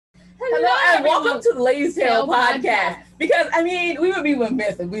Hello and welcome to the Ladies Tale podcast. Because, I mean, we would be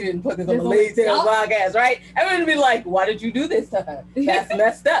remiss if we didn't put this on the Ladies Tale podcast, right? Everyone would be like, why did you do this to her? That's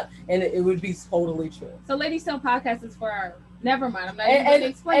messed up. And it would be totally true. So Ladies Tale podcast is for our... Never mind, I'm not even going to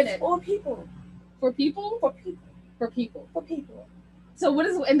explain it. For people. For people? For people. For people. For people. So what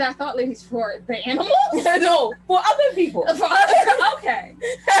is... And I thought ladies for the animals? No, for other people. For other... Okay.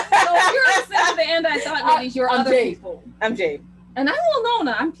 So if you're listening to the end, I thought ladies, you're other people. I'm Jade. And I'm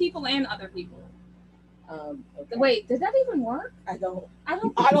Ilona. I'm people and other people. Okay. Wait, did that even work? I don't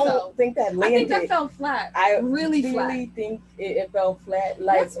think that landed. I think that fell flat. I really think it fell flat.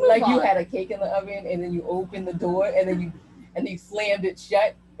 Like you had a cake in the oven and then you opened the door and then you slammed it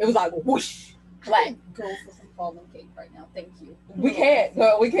shut. It was like whoosh, flat. Go for some fallen cake right now. Thank you. We can't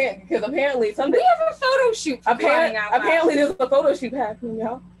because apparently something. We have a photo shoot. Apparently there's a photo shoot happening,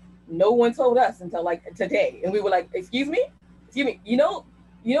 y'all. No one told us until like today, and we were like, "Excuse me, you know,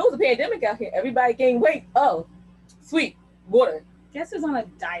 it's a pandemic out here. Everybody gained weight. Oh, sweet water. Guess who's on a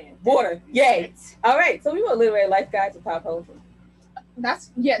diet? Water. Yay! All right, so we were literary life guides with pop poetry.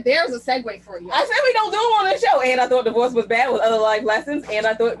 There's a segue for you. I said we don't do them on the show, and I thought divorce was bad with other life lessons, and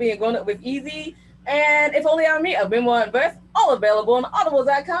I thought being grown up was easy. And It's Only on Me, a memoir and verse, all available on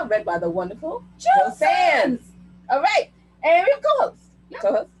audible.com, read by the wonderful Jill Sands. All right, and we have co-hosts. Yep.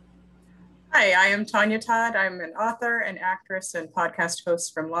 Co-hosts. Hi, I am Tanya Todd. I'm an author and actress and podcast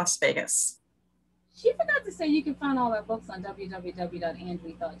host from Las Vegas. She forgot to say you can find all our books on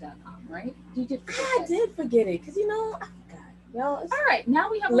www.andwethought.com, right? You did forget I did forget it because, I forgot. Y'all, all right, now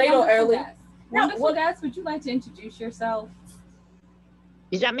we have a late or early. Guest. Wonderful guest, would you like to introduce yourself?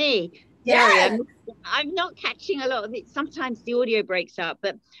 Is that me? Yeah. Sorry, I'm not catching a lot of it. Sometimes the audio breaks up,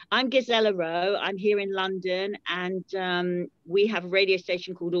 but I'm Ghizela Rowe. I'm here in London, and we have a radio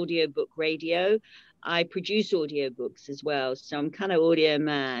station called Audiobook Radio. I produce audiobooks as well, so I'm kind of audio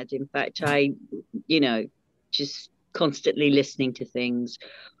mad. In fact, I, just constantly listening to things,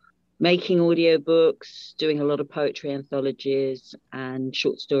 making audiobooks, doing a lot of poetry anthologies and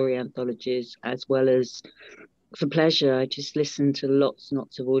short story anthologies, as well as for pleasure. I just listen to lots and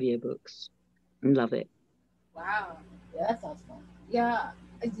lots of audiobooks and love it. Wow. Yeah, that sounds fun. Yeah.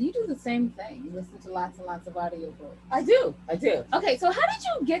 You do the same thing. You listen to lots and lots of audiobooks. I do. Okay, so how did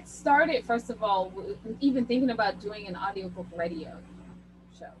you get started, first of all, with even thinking about doing an audiobook radio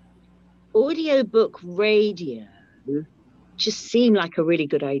show? Audiobook radio just seemed like a really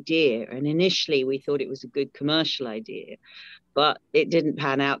good idea. And initially we thought it was a good commercial idea, but it didn't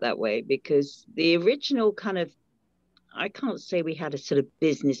pan out that way because the original I can't say we had a sort of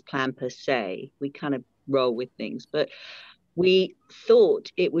business plan per se. We kind of roll with things, but we thought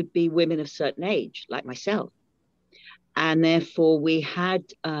it would be women of certain age, like myself. And therefore we had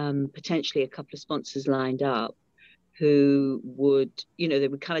potentially a couple of sponsors lined up who would, they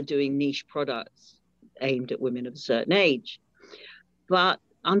were kind of doing niche products aimed at women of a certain age. But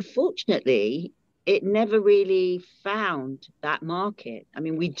unfortunately, it never really found that market. I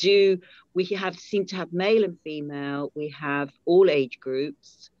mean, we seem to have male and female, we have all age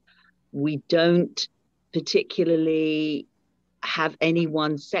groups. We don't particularly have any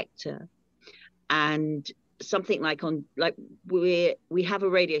one sector. And something we have a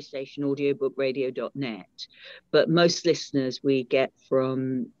radio station, audiobookradio.net, but most listeners we get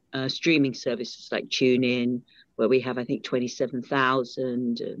from streaming services like TuneIn, where we have, I think,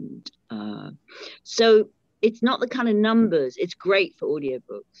 27,000. And so it's not the kind of numbers. It's great for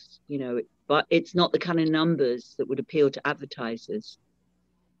audiobooks, but it's not the kind of numbers that would appeal to advertisers.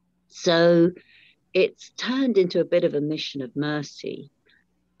 So it's turned into a bit of a mission of mercy.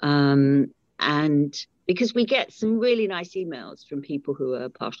 And because we get some really nice emails from people who are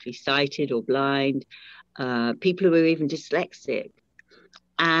partially sighted or blind, people who are even dyslexic.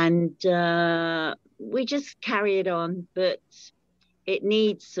 And we just carry it on, but it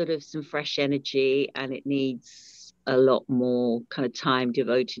needs sort of some fresh energy, and it needs a lot more kind of time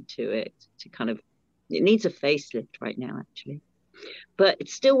devoted to it it needs a facelift right now, actually. But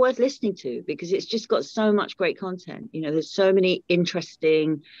it's still worth listening to because it's just got so much great content. There's so many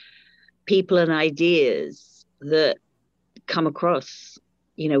interesting people and ideas that come across.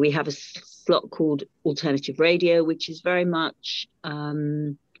 We have a slot called Alternative Radio, which is very much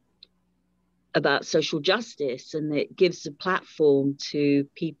about social justice, and it gives a platform to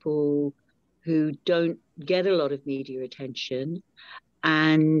people who don't get a lot of media attention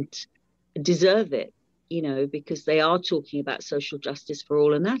and deserve it, because they are talking about social justice for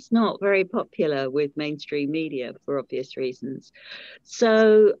all, and that's not very popular with mainstream media for obvious reasons.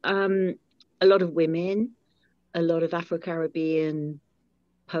 So a lot of women, a lot of Afro-Caribbean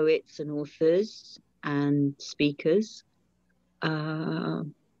poets and authors and speakers,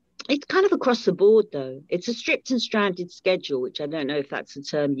 It's kind of across the board, though. It's a stripped and stranded schedule, which I don't know if that's a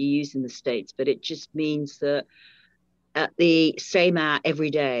term you use in the States, but it just means that at the same hour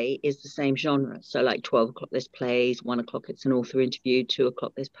every day is the same genre. So like 12 o'clock there's plays, 1 o'clock it's an author interview, 2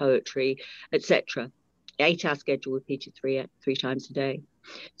 o'clock there's poetry, etc. 8-hour schedule repeated three times a day.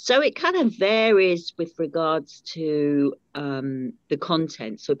 So it kind of varies with regards to the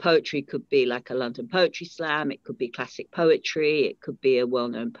content. So poetry could be like a London Poetry Slam, it could be classic poetry, it could be a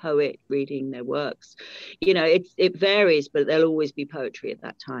well-known poet reading their works. You know, it varies, but there'll always be poetry at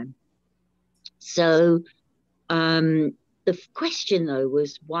that time. So the question though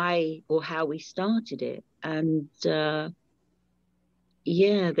was why or how we started it, and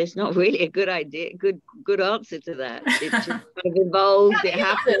yeah, there's not really a good answer to that. It just kind of evolved. It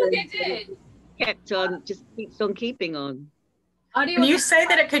happened. It kept on, just keeps on keeping on. When you say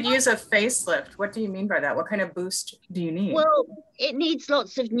that it could use a facelift, what do you mean by that? What kind of boost do you need? Well, it needs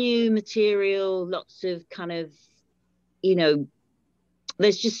lots of new material, lots of kind of, you know,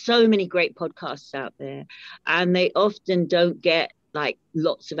 there's just so many great podcasts out there, and they often don't get like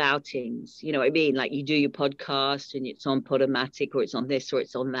lots of outings. You know what I mean? Like you do your podcast and it's on Podomatic or it's on this or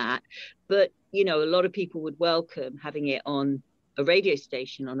it's on that. But, you know, a lot of people would welcome having it on a radio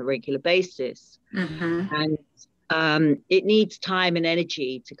station on a regular basis. Mm-hmm. And it needs time and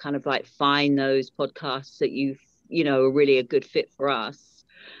energy to kind of like find those podcasts that you know, are really a good fit for us,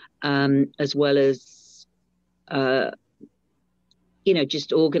 as well as, you know,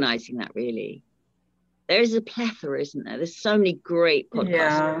 just organizing that really. There is a plethora, isn't there? There's so many great podcasts.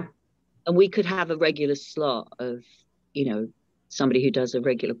 Yeah. And we could have a regular slot of, you know, somebody who does a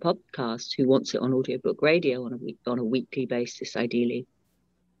regular podcast who wants it on audiobook radio on a weekly basis, ideally.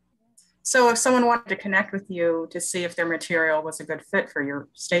 So if someone wanted to connect with you to see if their material was a good fit for your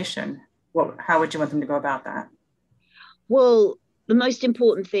station, how would you want them to go about that? Well, the most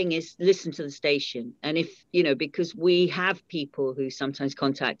important thing is listen to the station. And if, you know, because we have people who sometimes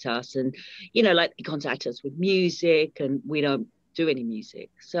contact us and, you know, like they contact us with music and we don't do any music.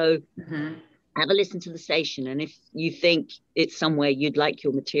 So have a listen to the station. And if you think it's somewhere you'd like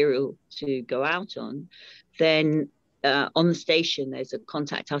your material to go out on, then on the station, there's a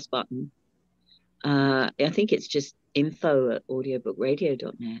contact us button. I think it's just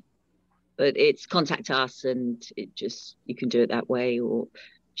info@audiobookradio.net. But it's contact us, and it just, you can do it that way, or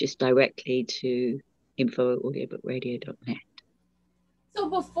just directly to info@audiobookradio.net. So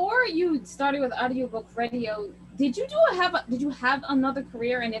before you started with audiobook radio, did you have another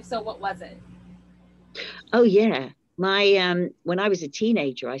career, and if so, what was it? Oh yeah, my when I was a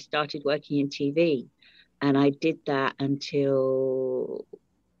teenager, I started working in TV, and I did that until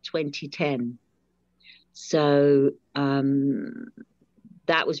 2010. So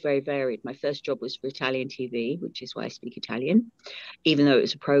that was very varied. My first job was for Italian TV, which is why I speak Italian, even though it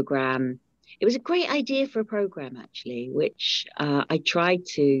was a program. It was a great idea for a program, actually, which I tried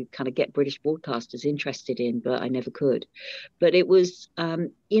to kind of get British broadcasters interested in, but I never could. But it was,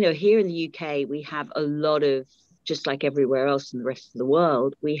 you know, here in the UK, we have a lot of, just like everywhere else in the rest of the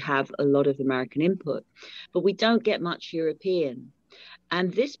world, we have a lot of American input, but we don't get much European.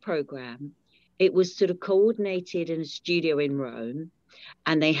 And this program, it was sort of coordinated in a studio in Rome.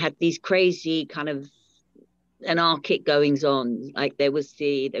 And they had these crazy kind of anarchic goings on. Like they were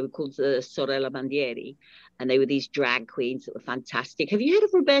called the Sorella Bandieri, and they were these drag queens that were fantastic. Have you heard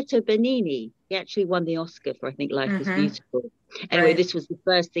of Roberto Benigni? He actually won the Oscar for, I think, Life is Beautiful. Anyway, right. This was the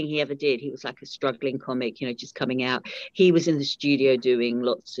first thing he ever did. He was like a struggling comic, you know, just coming out. He was in the studio doing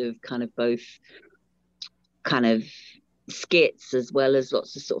lots of kind of both kind of skits as well as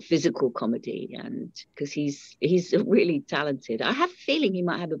lots of sort of physical comedy, and because he's really talented. I have a feeling he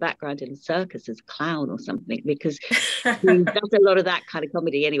might have a background in a circus as a clown or something, because he does a lot of that kind of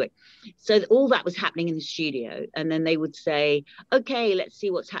comedy. Anyway, so all that was happening in the studio, and then they would say, okay, let's see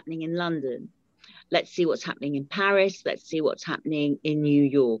what's happening in London, let's see what's happening in Paris, let's see what's happening in New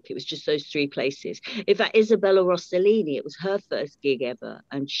York. It was just those three places. In fact, Isabella Rossellini, it was her first gig ever,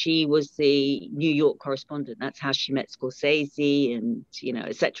 and she was the New York correspondent. That's how she met Scorsese and, you know,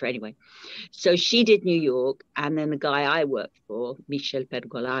 etc. Anyway, so she did New York, and then the guy I worked for, Michel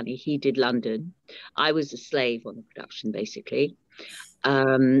Pergolani, he did London. I was a slave on the production, basically.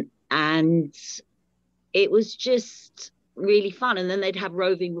 And it was just really fun. And then they'd have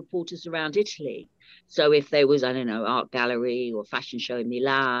roving reporters around Italy. So if there was, I don't know, art gallery or fashion show in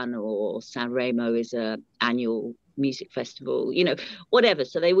Milan, or Sanremo is an annual music festival, you know, whatever.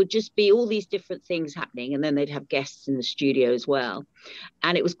 So they would just be all these different things happening. And then they'd have guests in the studio as well.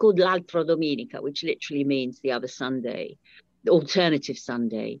 And it was called L'altra domenica, which literally means the other Sunday, the alternative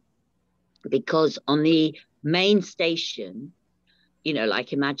Sunday, because on the main station, you know,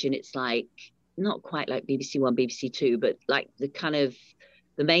 like imagine it's like not quite like BBC One, BBC Two, but like the kind of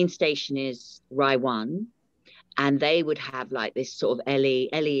the main station is Rai One, and they would have like this sort of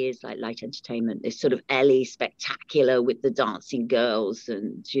Ellie is like light entertainment, this sort of Ellie spectacular with the dancing girls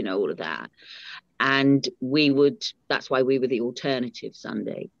and, you know, all of that. And that's why we were the alternative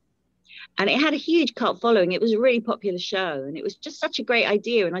Sunday. And it had a huge cult following. It was a really popular show, and it was just such a great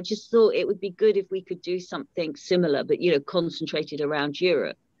idea. And I just thought it would be good if we could do something similar, but, you know, concentrated around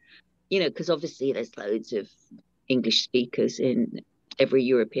Europe, you know, because obviously there's loads of English speakers in every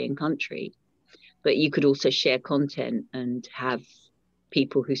European country, but you could also share content and have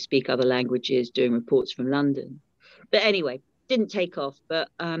people who speak other languages doing reports from London. But anyway, didn't take off. But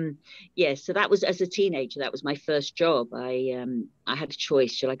yeah, so that was, as a teenager, that was my first job. I had a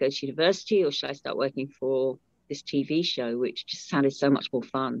choice: should I go to university or should I start working for this TV show, which just sounded so much more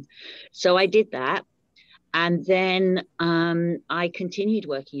fun? So I did that, and then I continued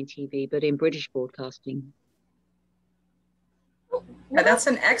working in TV, but in British broadcasting. Yeah, that's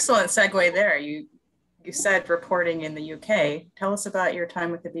an excellent segue there. You said reporting in the UK. Tell us about your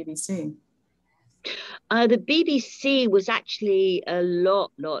time with the BBC. The BBC was actually a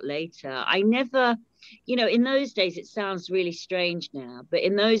lot later. I never, you know, in those days, it sounds really strange now, but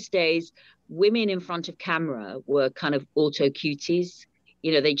in those days, women in front of camera were kind of auto cuties.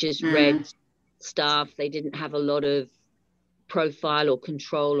 You know, they just read stuff. They didn't have a lot of profile or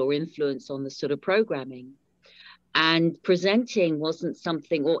control or influence on the sort of programming. And presenting wasn't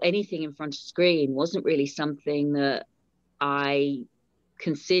something, or anything in front of screen wasn't really something that I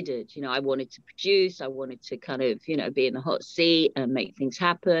considered. You know, I wanted to produce, I wanted to kind of, you know, be in the hot seat and make things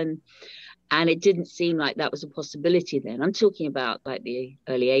happen. And it didn't seem like that was a possibility then. I'm talking about like the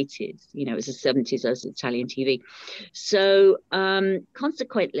early 80s, you know, it was the 70s, as Italian TV. So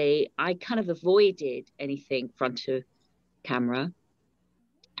consequently, I kind of avoided anything front of camera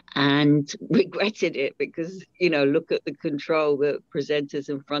and regretted it because, you know, look at the control that presenters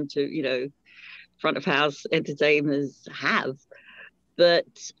in front of, you know, front of house entertainers have.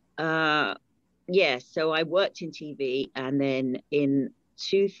 But yeah, so I worked in TV, and then in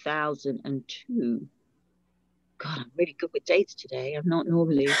 2002, God, I'm really good with dates today. I'm not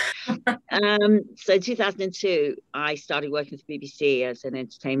normally. So 2002, I started working for the BBC as an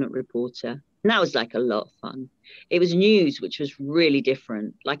entertainment reporter. And that was like a lot of fun. It was news, which was really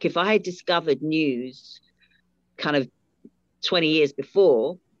different. Like if I had discovered news kind of 20 years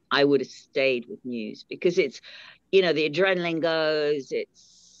before, I would have stayed with news because it's, you know, the adrenaline goes,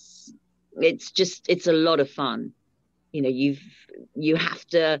 it's a lot of fun. You know, you have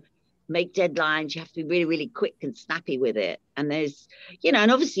to make deadlines, you have to be really, really quick and snappy with it. And there's, you know, and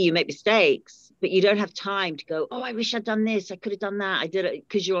obviously you make mistakes, but you don't have time to go, oh, I wish I'd done this, I could have done that, I did it,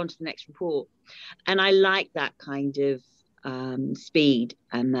 because you're on to the next report. And I like that kind of speed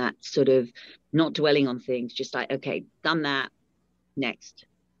and that sort of not dwelling on things, just like, okay, done that, next.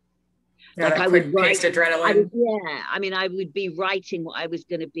 Yeah, like that I would write adrenaline. I mean, I would be writing what I was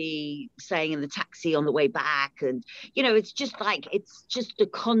going to be saying in the taxi on the way back, and you know, it's just a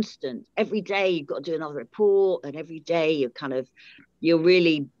constant. Every day you've got to do another report, and every day you're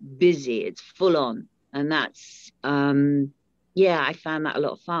really busy. It's full on, and that's yeah, I found that a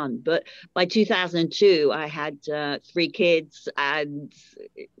lot of fun. But by 2002, I had 3 kids, and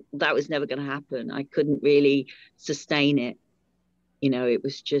that was never going to happen. I couldn't really sustain it. You know, it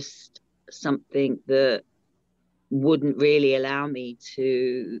was just something that wouldn't really allow me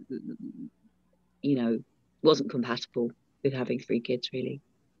to, you know, wasn't compatible with having 3 kids, really.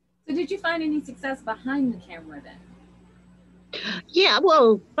 So did you find any success behind the camera then? Yeah,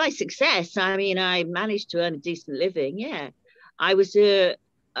 well, by success, I mean, I managed to earn a decent living. Yeah. I sort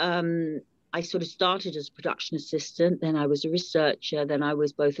of started as a production assistant, then I was a researcher, then I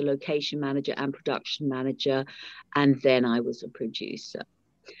was both a location manager and production manager, and then I was a producer.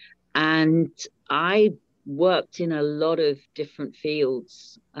 And I worked in a lot of different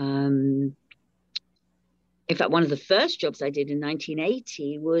fields. In fact, one of the first jobs I did in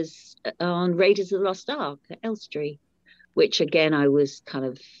 1980 was on Raiders of the Lost Ark at Elstree, which again, I was kind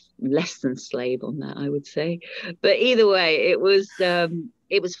of less than slave on that, I would say. But either way, it was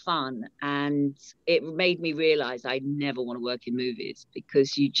fun, and it made me realize I never want to work in movies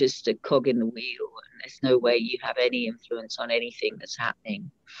because you just a cog in the wheel, and there's no way you have any influence on anything that's happening.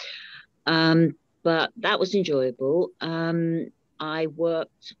 But that was enjoyable. I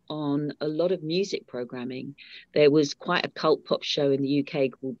worked on a lot of music programming. There was quite a cult pop show in the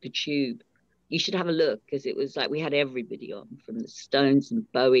UK called The Tube. You should have a look, because it was like we had everybody on, from the Stones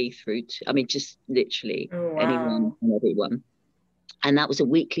and Bowie through to, I mean, just literally anyone and everyone. And that was a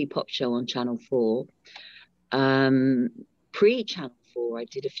weekly pop show on Channel 4. pre-Channel 4, I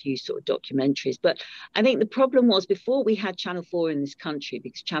did a few sort of documentaries. But I think the problem was before we had Channel 4 in this country,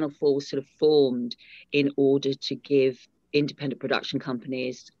 because Channel 4 was sort of formed in order to give independent production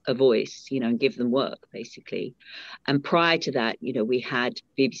companies a voice, you know, and give them work, basically. And prior to that, you know, we had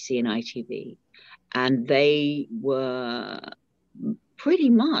BBC and ITV, and they were pretty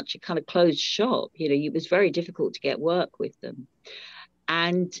much a kind of closed shop. You know, it was very difficult to get work with them.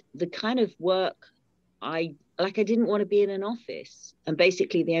 And the kind of work I didn't want to be in an office. And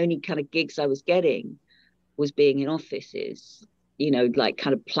basically the only kind of gigs I was getting was being in offices, you know, like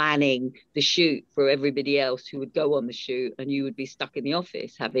kind of planning the shoot for everybody else who would go on the shoot, and you would be stuck in the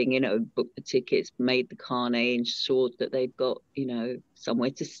office having, you know, booked the tickets, made the carnet, ensured that they'd got, you know,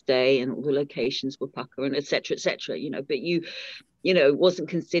 somewhere to stay and all the locations were pucker and et cetera, you know, but you know, it wasn't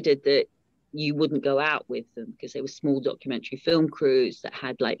considered that you wouldn't go out with them, because they were small documentary film crews that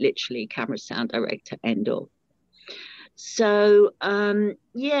had like literally camera, sound director, end of. So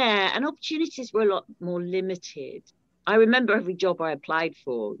yeah, and opportunities were a lot more limited. I remember every job I applied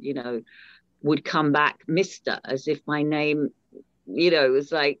for, you know, would come back Mr., as if my name, you know,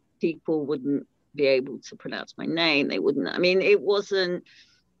 was like people wouldn't be able to pronounce my name. They wouldn't. I mean, it wasn't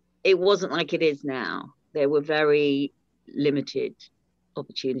like it is now. There were very limited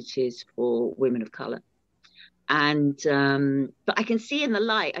opportunities for women of color. And but I can see in the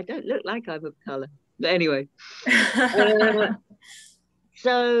light, I don't look like I'm of color. But anyway.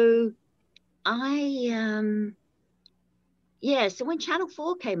 So yeah, so when Channel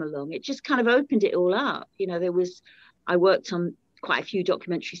 4 came along, it just kind of opened it all up. You know, I worked on quite a few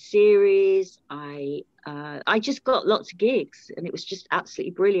documentary series. I just got lots of gigs, and it was just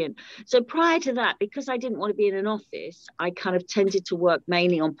absolutely brilliant. So prior to that, because I didn't want to be in an office, I kind of tended to work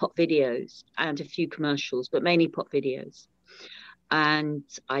mainly on pop videos and a few commercials, but mainly pop videos. And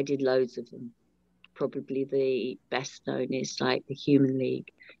I did loads of them. Probably the best known is like the Human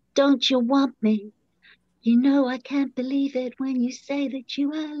League. Don't you want me? You know I can't believe it when you say that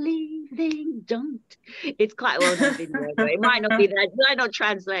you are leaving. Don't. It's quite a well-known video. It might not be that. It might not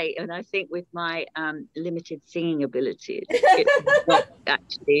translate. And I think with my limited singing ability, it might not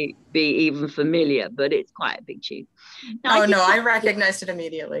actually be even familiar. But it's quite a big tune. Now, I recognized it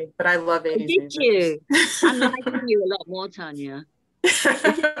immediately. But I love 80s music. Did you? I'm music. liking you a lot more, Tanya. It's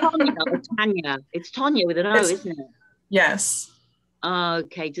Tonya or Tanya. It's Tonya with an O, isn't it? Yes.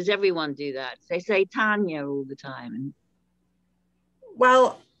 Okay, does everyone do that? They say Tanya all the time.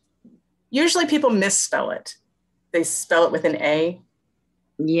 Well, usually people misspell it. They spell it with an A.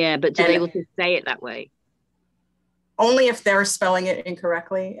 Yeah, but do they also say it that way? Only if they're spelling it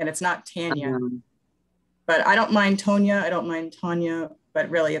incorrectly, and it's not Tanya. But I don't mind Tonya, I don't mind Tanya, but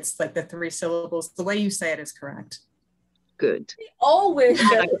really it's like the 3 syllables. The way you say it is correct. Good. We always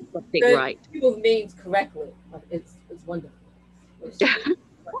say right. people's names correctly. It's wonderful.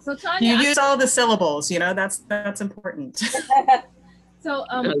 So Tanya, you use all the syllables, you know, that's important. So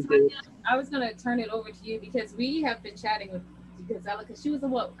Tanya, I was gonna turn it over to you because we have been chatting with Ghizela, because she was our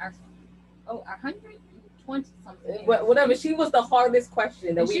 120 something. Whatever. She was the hardest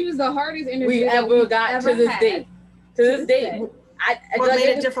question that she was the hardest interview we ever got to this day. To this day. What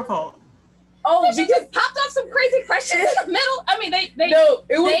made it difficult? Oh, because she just popped off some crazy questions in the middle. I mean, they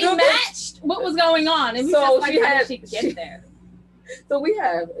matched what was going on, and we so just like, how did she get there? So we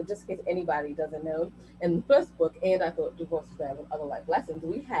have, just in case anybody doesn't know, in the first book, and I thought Divorce was Bad with Other Life Lessons,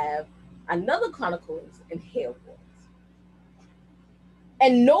 we have another Chronicles and Hail Wars.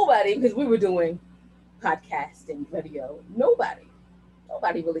 And nobody, because we were doing podcast and video, nobody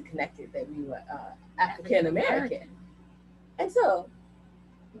really connected that we were African American. And so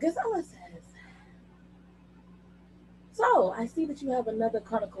Ghizela says, so I see that you have another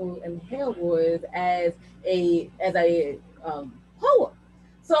Chronicle and Hail Wars as a poem.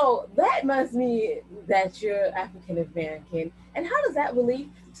 So that must mean that you're African American. And how does that relate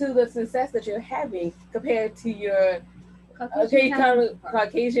to the success that you're having compared to your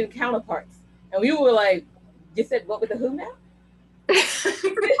Caucasian counterparts? And we were like, you said what with the who now? Please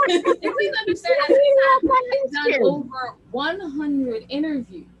understand that we've done over 100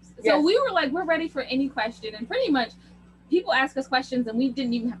 interviews. So yes. We were like, we're ready for any question. And pretty much people ask us questions and we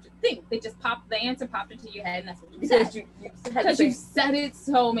didn't even have to think. They just the answer popped into your head, and that's what you said. Because you said it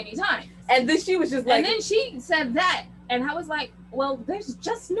so many times. And then she was just like, and then she said that, and I was like, well, there's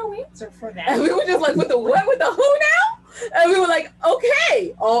just no answer for that. And we were just like, with the what? With the who now? And we were like,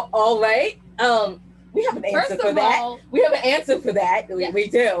 okay, all right. We have an answer for that. We have an answer for that. Yes. We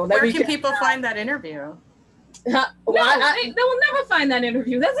do. Where can people find that interview? No, they will never find that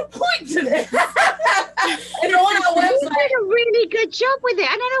interview. There's a point to this. And on our website, you did a really good job with it.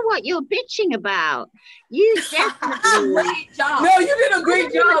 I don't know what you're bitching about. You definitely Great job. no, you did a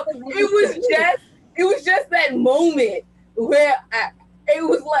great job. It was just that moment where it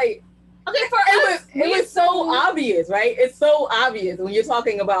was like, okay, for it was so obvious, right? It's so obvious when you're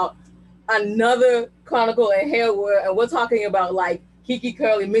talking about another Chronicle and Harewood, and we're talking about like Kiki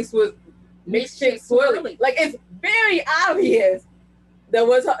Curly mixed chick swirly. Like, it's very obvious that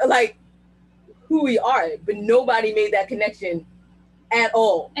we're like who we are, but nobody made that connection at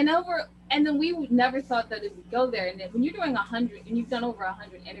all. And then we never thought that it would go there. And then when you're doing 100, and you've done over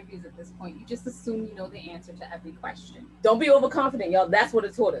 100 interviews at this point, you just assume you know the answer to every question. Don't be overconfident, y'all. That's what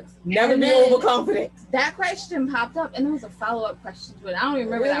it taught us. Never be overconfident. That question popped up, and there was a follow-up question to it. I don't even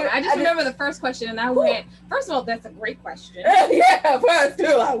remember that one. I just remember the first question, and I went, first of all, that's a great question. Yeah, first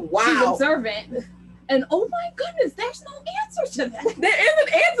too. Like, wow. She's observant. And oh my goodness, there's no answer to that. There is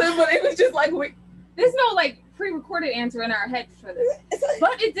an answer, but it was just like, there's no like pre-recorded answer in our head for this.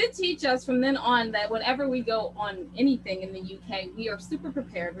 But it did teach us from then on that whenever we go on anything in the UK, we are super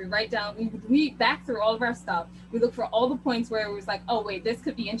prepared. We write down, we back through all of our stuff. We look for all the points where it was like, oh wait, this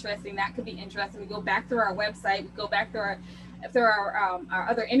could be interesting, that could be interesting. We go back through our website, we go back through our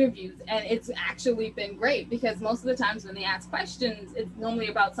other interviews, and it's actually been great because most of the times when they ask questions, it's normally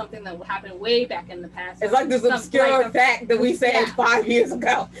about something that happened way back in the past. It's like this obscure fact that we said 5 years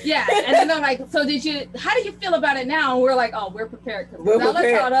ago. Yeah, and then they're like, so how do you feel about it now? And we're like, oh, we're prepared because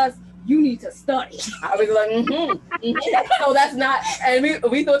Ghizela taught us you need to study. I was like, So that's not, and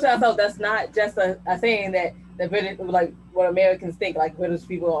we thought to ourselves, that's not just a saying that British, like what Americans think, like British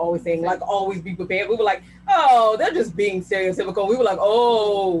people are always saying, like, always be prepared. We were like, oh, they're just being stereotypical. We were like,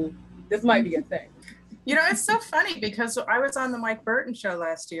 oh, this might be a thing. You know, it's so funny because I was on the Mike Burton show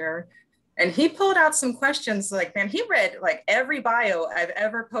last year, and he pulled out some questions. Like, man, he read like every bio I've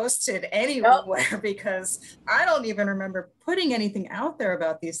ever posted anywhere because I don't even remember putting anything out there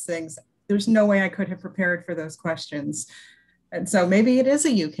about these things. There's no way I could have prepared for those questions. And so maybe it is a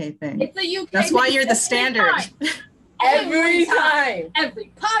UK thing. It's a UK That's why you're the standard. Every time.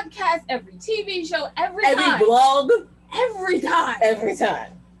 Every podcast, every TV show, every blog. Every time. Every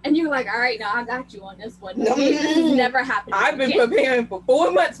time. And you're like, all right, now I got you on this one. This has never happened. I've been preparing for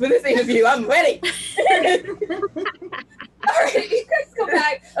 4 months for this interview. I'm ready. All right, let's go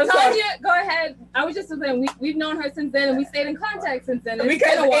back. Tanya, go ahead. I was just saying, we've known her since then, and we stayed in contact since then.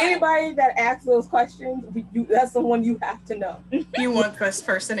 Because anybody that asks those questions, that's someone you have to know. You want this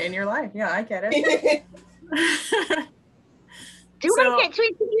person in your life. Yeah, I get it. Do I get to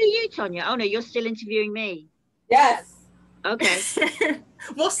interview you, Tanya? Oh no, you're still interviewing me. Yes. Okay.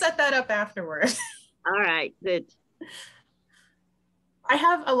 We'll set that up afterwards. All right, good. I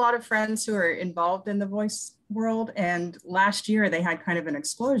have a lot of friends who are involved in the voice world, and last year they had kind of an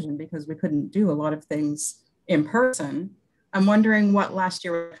explosion because we couldn't do a lot of things in person. I'm wondering what last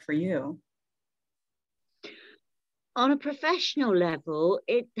year was for you. On a professional level,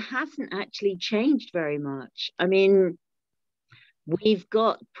 it hasn't actually changed very much. I mean, we've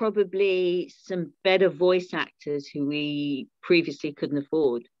got probably some better voice actors who we previously couldn't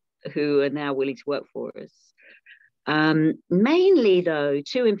afford, who are now willing to work for us. Mainly, though,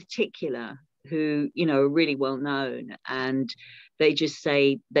 two in particular who, you know, are really well known, and they just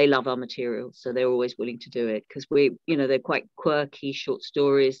say they love our material, so they're always willing to do it because they're quite quirky short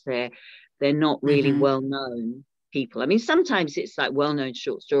stories. They're not really well known people. I mean, sometimes it's like well-known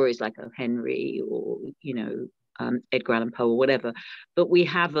short stories like O. Henry or, Edgar Allan Poe or whatever. But we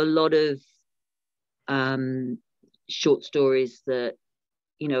have a lot of short stories that,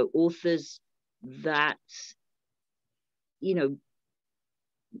 authors that,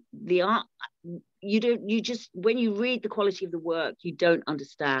 the art, when you read the quality of the work, you don't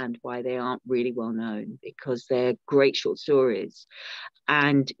understand why they aren't really well known because they're great short stories.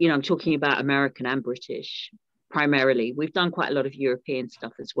 And, I'm talking about American and British primarily. We've done quite a lot of European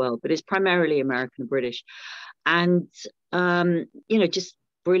stuff as well, but it's primarily American and British. And, just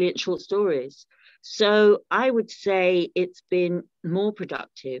brilliant short stories. So I would say it's been more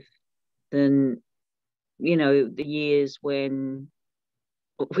productive than, the years when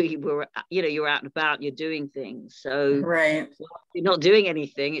we were, you're out and about, you're doing things. So right. You're not doing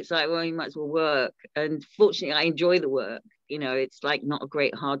anything. It's like, well, you might as well work. And fortunately, I enjoy the work. It's like not a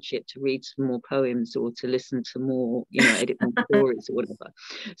great hardship to read some more poems or to listen to more, edit more stories or whatever.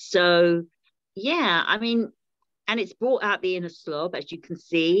 So, yeah, I mean, and it's brought out the inner slob, as you can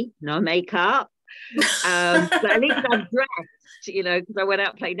see, no makeup. But at least I'm dressed, because I went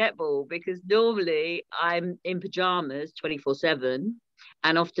out and played netball, because normally I'm in pajamas 24/7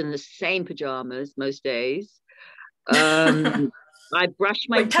 and often the same pajamas most days. I brush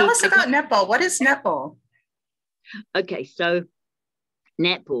my teeth. Tell us about netball. What is netball? Okay, so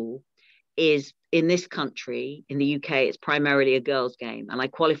netball is, in this country, in the UK, it's primarily a girls' game. And I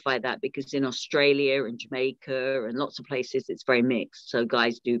qualify that because in Australia and Jamaica and lots of places, it's very mixed. So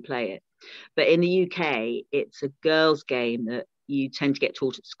guys do play it. But in the UK, it's a girls' game that you tend to get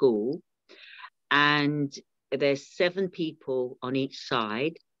taught at school. And there's 7 people on each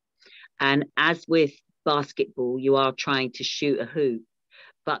side. And as with basketball, you are trying to shoot a hoop,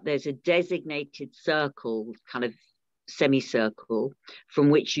 but there's a designated circle, kind of semicircle, from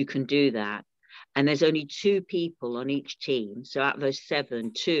which you can do that. And there's only 2 people on each team. So out of those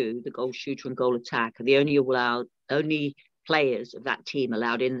 7, 2, the goal shooter and goal attack, are the only players of that team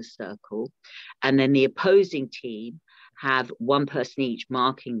allowed in the circle. And then the opposing team have 1 person each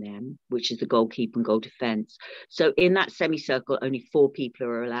marking them, which is the goalkeeper and goal defense. So in that semicircle, only 4 people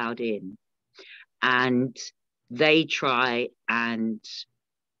are allowed in. And they try and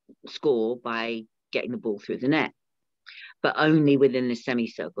score by getting the ball through the net, but only within the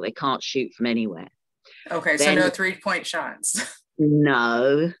semicircle. They can't shoot from anywhere. Okay, so no 3-point shots.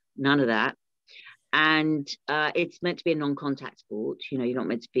 No, none of that. And it's meant to be a non-contact sport. You know, you're not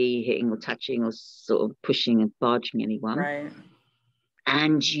meant to be hitting or touching or sort of pushing and barging anyone. Right.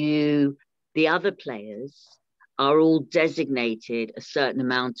 And the other players are all designated a certain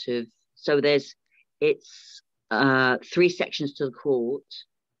amount of, so it's 3 sections to the court,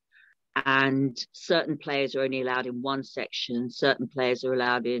 and certain players are only allowed in 1 section, certain players are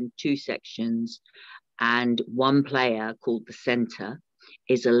allowed in 2 sections, and 1 player called the center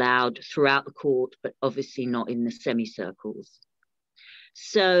is allowed throughout the court, but obviously not in the semicircles.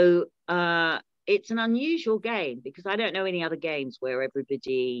 So it's an unusual game because I don't know any other games where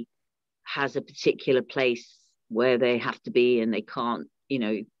everybody has a particular place where they have to be and they can't, you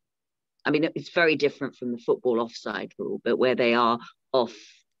know, I mean, it's very different from the football offside rule, but where they are off,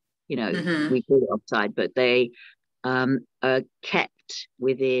 you know, we call it offside, but they are kept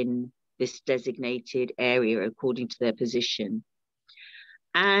within this designated area according to their position.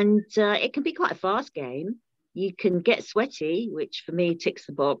 And it can be quite a fast game. You can get sweaty, which for me ticks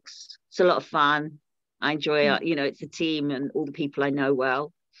the box. It's a lot of fun. I enjoy it. You know, it's a team and all the people I know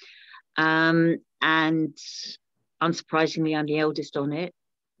well. And unsurprisingly, I'm the eldest on it.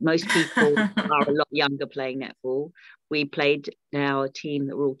 Most people are a lot younger playing netball. We played now a team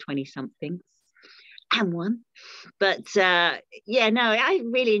that were all 20-somethings and won. But yeah, no, I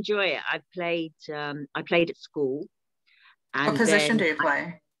really enjoy it. I played at school. And what position do you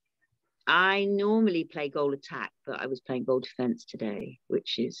play? I normally play goal attack, but I was playing goal defense today,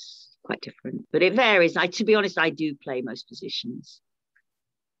 which is quite different. But it varies. To be honest, I do play most positions.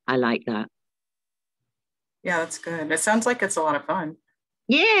 I like that. Yeah, that's good. It sounds like it's a lot of fun.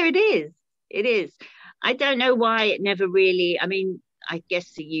 Yeah, it is. It is. I don't know why it never really, I mean, I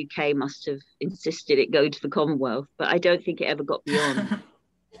guess the UK must have insisted it go to the Commonwealth, but I don't think it ever got beyond.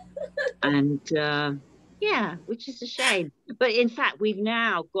 And yeah, which is a shame. But in fact, we've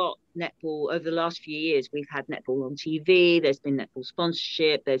now got netball over the last few years. We've had netball on TV. There's been netball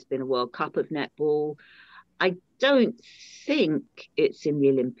sponsorship. There's been a World Cup of netball. I don't think it's in the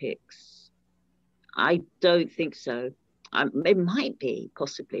Olympics. I don't think so. It might be,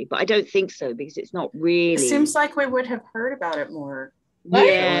 possibly, but I don't think so because it's not really. It seems like we would have heard about it more.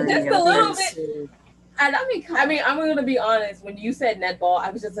 Yeah, just a little bit. And I mean, I'm going to be honest. When you said netball, I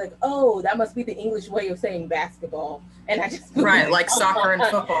was just like, oh, that must be the English way of saying basketball. And I just like soccer and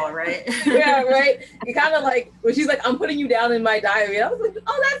football, right? Yeah, right. You kind of like when she's like, I'm putting you down in my diary. I was like,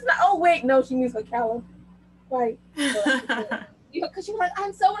 oh, that's not. Oh, wait, no, she means her calendar, right? Because she was like,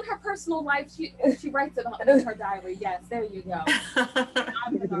 I'm so in her personal life. She writes it in her diary. Yes, there you go.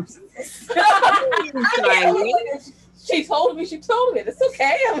 I'm the narcissist. She told me. It's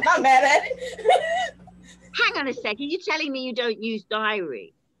okay. I'm not mad at it. Hang on a second. You're telling me you don't use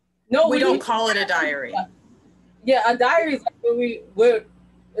diary? No, we don't call it a diary. Yeah, a diary is like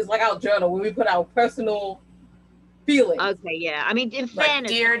it's like our journal where we put our personal feelings. Okay, yeah. I mean, in fairness,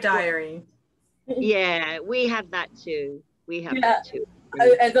 dear diary. Yeah, we have that too. That too.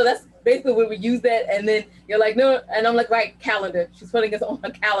 And so that's basically where we use that. And then you're like, no, and I'm like, right, calendar. She's putting us on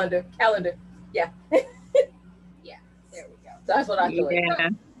a calendar. Yeah. Yeah, there we go. So that's what I thought. Yeah.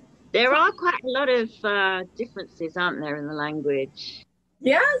 There are quite a lot of differences, aren't there, in the language?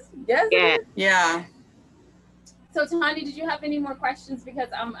 Yes. Yeah. So, Tanya, did you have any more questions? Because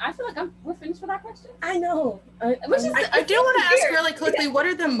I feel like we're finished with our questions. I know. I do want to ask really quickly, what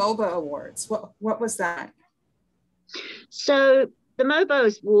are the MOBA Awards? What was that? So the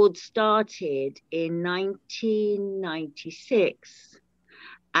MOBA Awards started in 1996,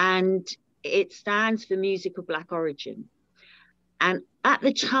 and it stands for Music of Black Origin. And at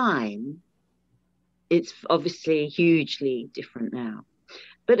the time, it's obviously hugely different now.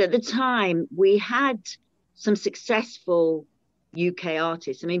 But at the time, we had some successful UK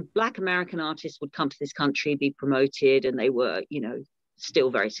artists. I mean, Black American artists would come to this country, be promoted, and they were, you know, still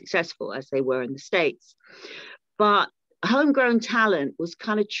very successful as they were in the States. But homegrown talent was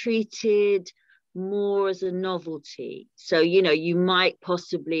kind of treated more as a novelty. So, you know, you might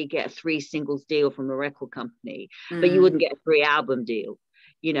possibly get a 3 singles deal from a record company, but you wouldn't get a 3 album deal,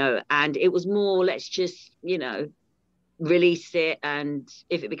 you know, and it was more, let's just, you know, release it, and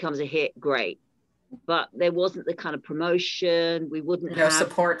if it becomes a hit, great. But there wasn't the kind of promotion. We wouldn't have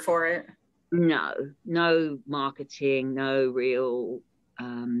support for it. No marketing, no real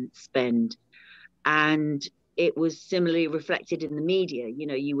spend. And it was similarly reflected in the media. You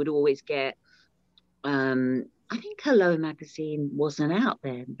know, you would always get, I think Hello magazine wasn't out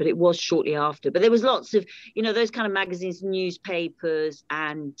then, but it was shortly after. But there was lots of, you know, those kind of magazines, newspapers,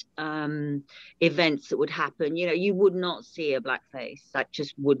 and events that would happen. You know, you would not see a black face. That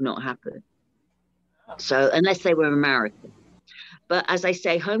just would not happen. So unless they were American. But as I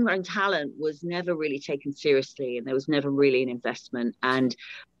say, homegrown talent was never really taken seriously, and there was never really an investment. And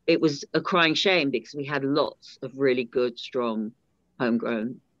it was a crying shame because we had lots of really good, strong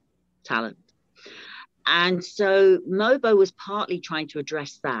homegrown talent. And so Mobo was partly trying to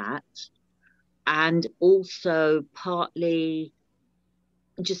address that, and also partly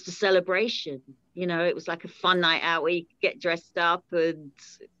just a celebration. You know, it was like a fun night out where you could get dressed up and,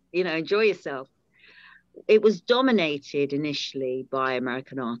 you know, enjoy yourself. It was dominated initially by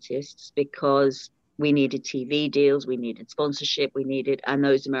American artists because we needed TV deals, we needed sponsorship, and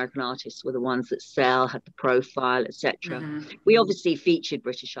those American artists were the ones that sell, had the profile, etc. We obviously featured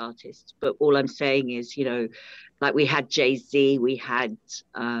British artists, but all I'm saying is, you know, like we had Jay-Z, we had,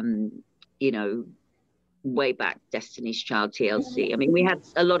 you know, way back Destiny's Child, TLC. I mean, we had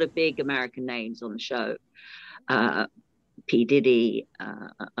a lot of big American names on the show. P. Diddy,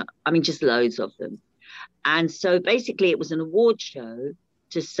 I mean, just loads of them. And so basically it was an award show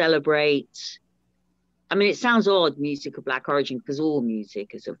to celebrate, I mean, it sounds odd, music of Black origin, because all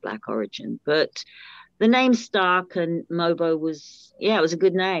music is of Black origin, but the name stuck, and Mobo was, yeah, it was a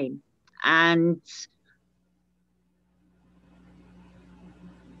good name. And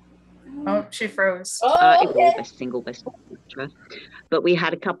oh, she froze. It was best single, best picture. But we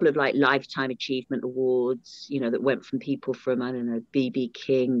had a couple of like lifetime achievement awards, you know, that went from people from, I don't know, BB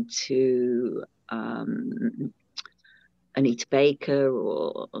King to Anita Baker,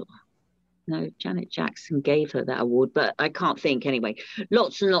 or no, Janet Jackson gave her that award, but I can't think anyway.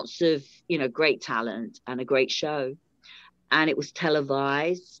 Lots and lots of, you know, great talent and a great show. And it was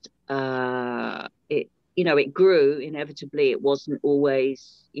televised. It, you know, it grew inevitably. It wasn't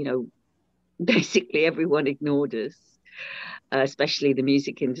always, you know, basically everyone ignored us, especially the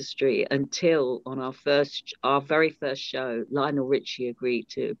music industry, until on our very first show, Lionel Richie agreed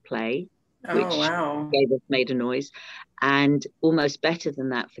to play, which made a noise. And almost better than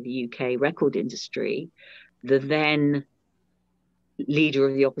that for the UK record industry, the then leader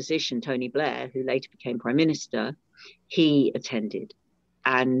of the opposition, Tony Blair, who later became Prime Minister, he attended.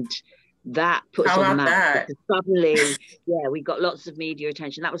 And that put us on the map. Suddenly, yeah, we got lots of media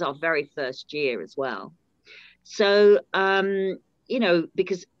attention. That was our very first year as well. So, you know,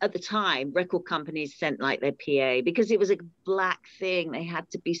 because at the time, record companies sent like their PA, because it was a black thing, they had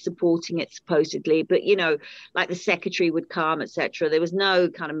to be supporting it supposedly. But, you know, like the secretary would come, etc. There was no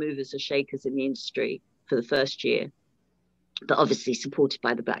kind of movers or shakers in the industry for the first year, but obviously supported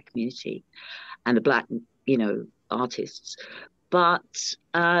by the black community and the black, you know, artists. But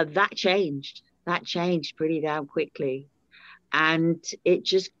that changed pretty damn quickly. And it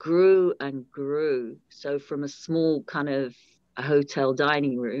just grew and grew. So from a small kind of a hotel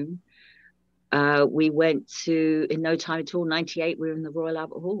dining room, we went to, in no time at all, 98, we were in the Royal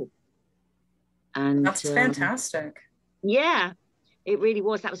Albert Hall. And that's fantastic. Yeah, it really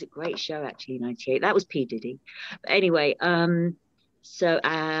was. That was a great show, actually, 98. That was P. Diddy. But anyway, so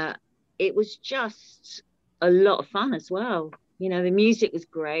it was just a lot of fun as well. You know, the music was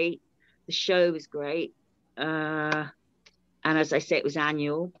great. The show was great. And as I say, it was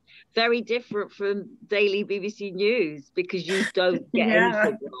annual. Very different from daily BBC News, because you don't get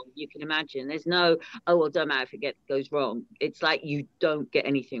anything wrong. You can imagine. There's no, oh, well, don't matter if it goes wrong. It's like you don't get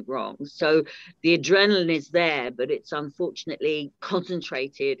anything wrong. So the adrenaline is there, but it's unfortunately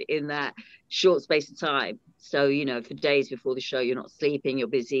concentrated in that short space of time. So, you know, for days before the show, you're not sleeping, you're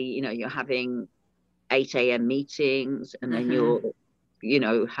busy, you know, you're having 8 a.m. meetings, and then you're, you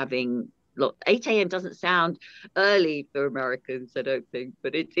know, having Look, 8 a.m. doesn't sound early for Americans, I don't think,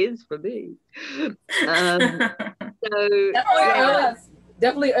 but it is for me.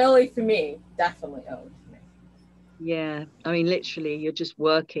 Definitely early for me. Definitely early for me. Yeah, I mean, literally, you're just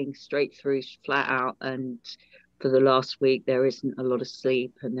working straight through, flat out, and for the last week, there isn't a lot of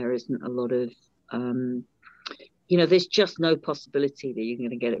sleep, and there isn't a lot of, there's just no possibility that you're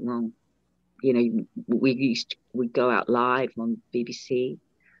going to get it wrong. We go out live on BBC,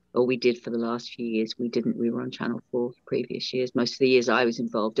 or we did for the last few years. We didn't. We were on Channel 4 for previous years. Most of the years I was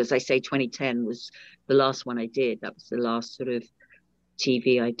involved. As I say, 2010 was the last one I did. That was the last sort of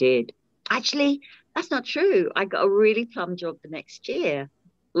TV I did. Actually, that's not true. I got a really plum job the next year,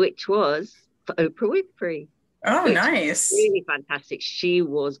 which was for Oprah Winfrey. Oh, nice. Really fantastic. She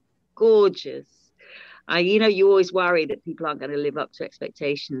was gorgeous. You always worry that people aren't going to live up to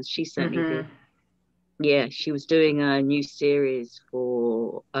expectations. She certainly did. Yeah, she was doing a new series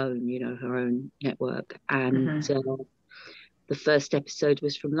for her own network. And the first episode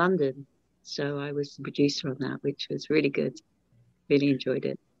was from London. So I was the producer on that, which was really good. Really enjoyed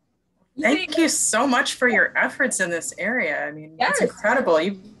it. Thank you so much for your efforts in this area. I mean, it's incredible.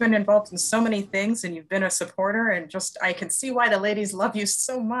 You've been involved in so many things and you've been a supporter, and I can see why the ladies love you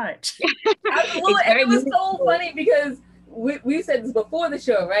so much. Absolutely. And it was so funny because we said this before the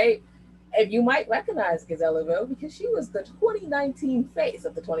show, right? And you might recognize Ghizela Rowe because she was the 2019 face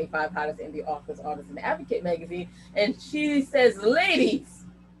of the 25 hottest indie authors, artists, and Advocate magazine. And she says, ladies,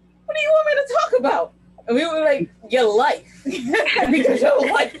 what do you want me to talk about? And we were like, your life, because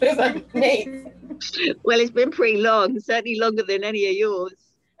your life is amazing. Well, it's been pretty long, certainly longer than any of yours.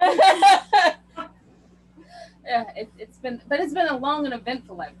 Yeah, it's been a long and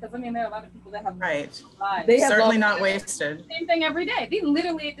eventful life, because I mean, there are a lot of people that have lives. They have certainly not wasted. Same thing every day. They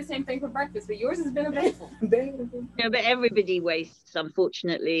literally eat the same thing for breakfast, but yours has been eventful. Yeah, but everybody wastes.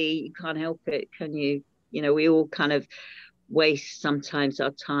 Unfortunately, you can't help it, can you? We all kind of waste sometimes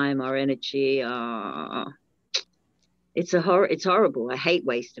our time, our energy. It's horrible. I hate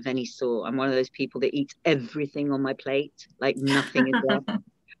waste of any sort. I'm one of those people that eats everything on my plate, like nothing is left.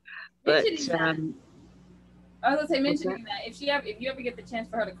 But I was gonna say, mentioning that if you ever get the chance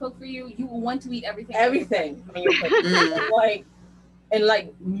for her to cook for you, you will want to eat everything. Everything on your plate.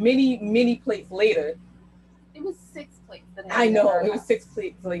 like many plates later. It was 6 plates. I know, it was 6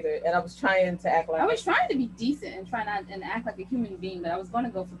 plates later, and I was trying to act like. I was trying to be decent and and act like a human being, but I was going to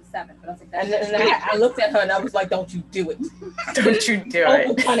go for the 7th. But I was like, and I looked at her and I was like, "Don't you do it? Don't you do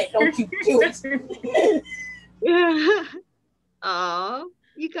it? Don't you do it?" Oh,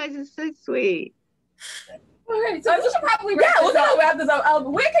 you guys are so sweet. All right, so we should probably wrap this up.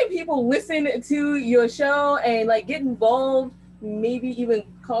 Where can people listen to your show and get involved? Maybe even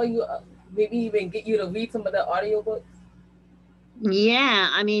call you up. Maybe even get you to read some of the audiobooks? Yeah,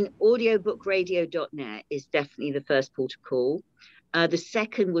 I mean, audiobookradio.net is definitely the first port of call. The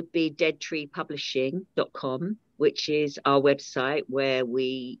second would be deadtreepublishing.com, which is our website where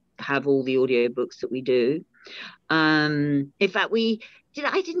we have all the audiobooks that we do. In fact,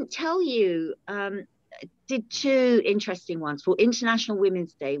 I didn't tell you, did 2 interesting ones. For International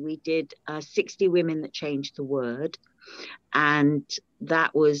Women's Day, we did 60 Women That Changed the Word. And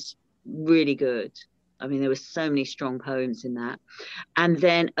that was really good. I mean, there were so many strong poems in that. And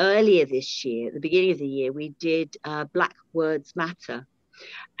then earlier this year, at the beginning of the year, we did Black Words Matter.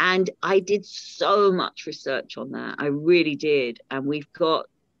 And I did so much research on that. I really did. And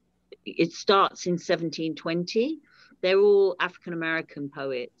it starts in 1720. They're all African-American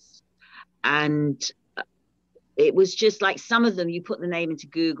poets. And it was just like some of them, you put the name into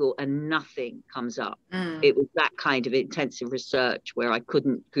Google and nothing comes up. It was that kind of intensive research where I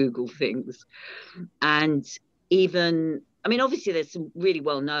couldn't Google things. And even, I mean, obviously there's some really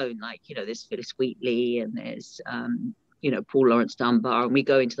well known, there's Phyllis Wheatley and there's, Paul Laurence Dunbar, and we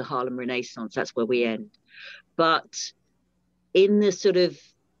go into the Harlem Renaissance. That's where we end. But in the sort of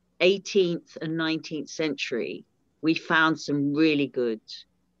 18th and 19th century, we found some really good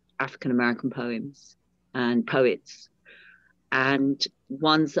African-American poems and poets, and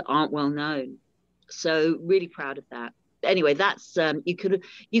ones that aren't well known. So really proud of that. Anyway, that's you can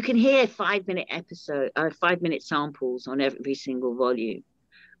hear 5-minute samples on every single volume,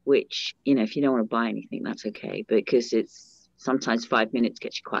 which if you don't want to buy anything, that's okay, because it's sometimes 5 minutes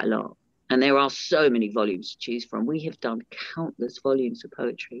gets you quite a lot. And there are so many volumes to choose from. We have done countless volumes of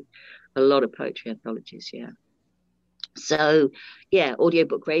poetry, a lot of poetry anthologies, yeah. So, yeah,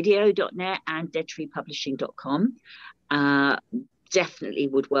 audiobookradio.net and deadtreepublishing.com. Definitely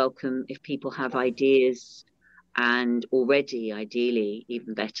would welcome if people have ideas, and already, ideally,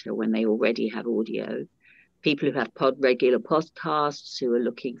 even better when they already have audio, people who have regular podcasts who are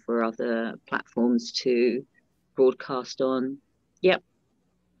looking for other platforms to broadcast on. Yep.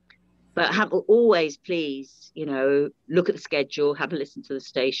 But always, please, look at the schedule, have a listen to the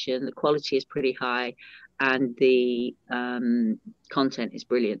station. The quality is pretty high and the content is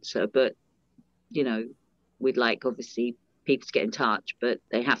brilliant. So, but, we'd like, obviously, people to get in touch, but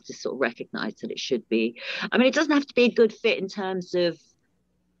they have to sort of recognize that it should be. I mean, it doesn't have to be a good fit in terms of,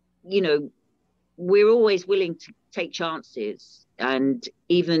 we're always willing to take chances. And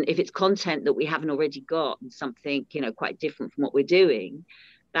even if it's content that we haven't already got and something, quite different from what we're doing,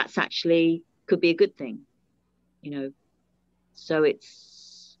 that's actually could be a good thing, so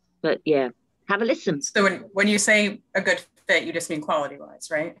but yeah, have a listen. So when you say a good fit, you just mean quality wise,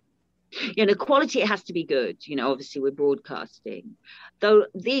 right? Quality, it has to be good. Obviously we're broadcasting, though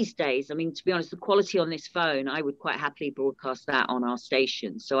these days, I mean, to be honest, the quality on this phone, I would quite happily broadcast that on our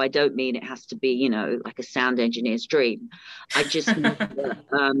station. So I don't mean it has to be, like a sound engineer's dream. I just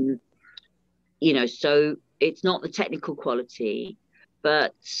so it's not the technical quality,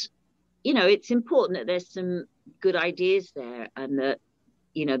 but it's important that there's some good ideas there and that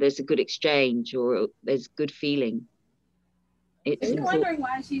there's a good exchange or there's good feeling. If you're wondering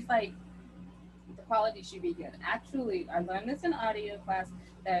why she's like the quality should be good, actually I learned this in audio class,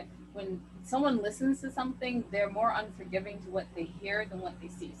 that when someone listens to something, they're more unforgiving to what they hear than what they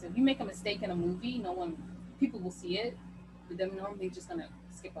see. So if you make a mistake in a movie, people will see it, but they're normally just gonna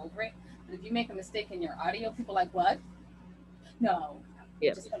skip over it. But if you make a mistake in your audio, people are like, what? No.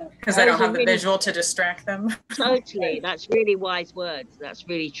 Yeah, because I don't have the visual to distract them. Totally. That's really wise words. That's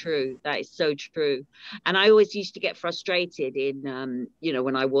really true. That is so true. And I always used to get frustrated in,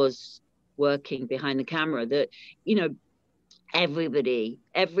 when I was working behind the camera, that, every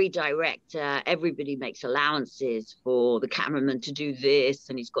director, everybody makes allowances for the cameraman to do this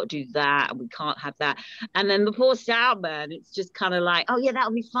and he's got to do that and we can't have that. And then the poor sound man, it's just kind of like, oh yeah,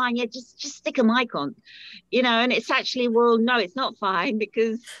 that'll be fine. Yeah, just stick a mic on, and it's actually, well, no, it's not fine,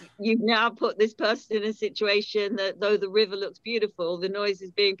 because you've now put this person in a situation that though the river looks beautiful, the noise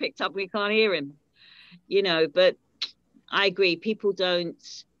is being picked up and we can't hear him, but I agree, people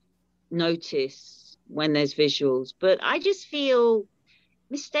don't notice when there's visuals, but I just feel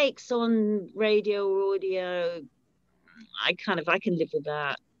mistakes on radio or audio, I can live with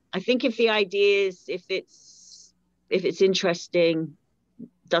that. I think if the ideas, if it's interesting,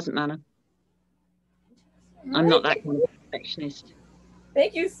 doesn't matter. I'm not that kind of perfectionist.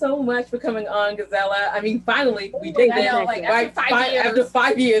 Thank you so much for coming on, Ghizela. I mean, finally, we did it. After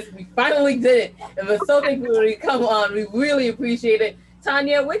 5 years, we finally did it. And we're so thankful for you to come on. We really appreciate it.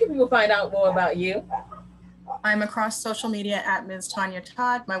 Tanya, where can people find out more about you? I'm across social media at Ms. Tanya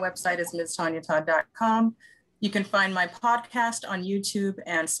Todd. My website is mstanyatodd.com. You can find my podcast on YouTube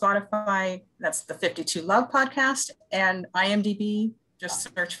and Spotify. That's the 52 Love podcast. And IMDb, just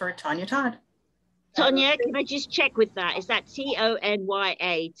search for Tanya Todd. Tanya, can I just check with that? Is that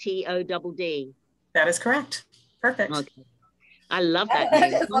TONYATODD? That is correct. Perfect. Okay. I love that.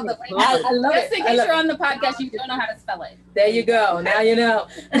 I love it. Just in case you're on the podcast, you don't know how to spell it. There you go. Now you know.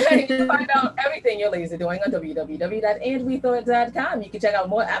 You can find out everything your ladies are doing on www.andwethought.com. You can check out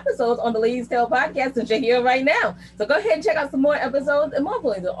more episodes on the Ladies Tale podcast since you're here right now. So go ahead and check out some more episodes. And more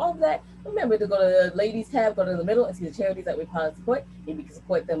importantly, all of that, remember to go to the Ladies tab, go to the middle and see the charities that we proudly support. And you can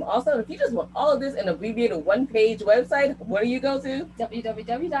support them also. And if you just want all of this in an abbreviated one-page website, where do you go to?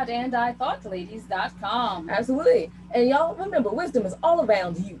 www.andithoughtLadies.com. Absolutely. And y'all remember, wisdom is all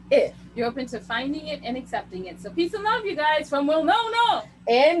around you if you're open to finding it and accepting it. So peace and love, you guys, from Will No.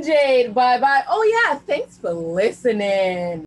 And Jade. Bye-bye. Oh, yeah. Thanks for listening.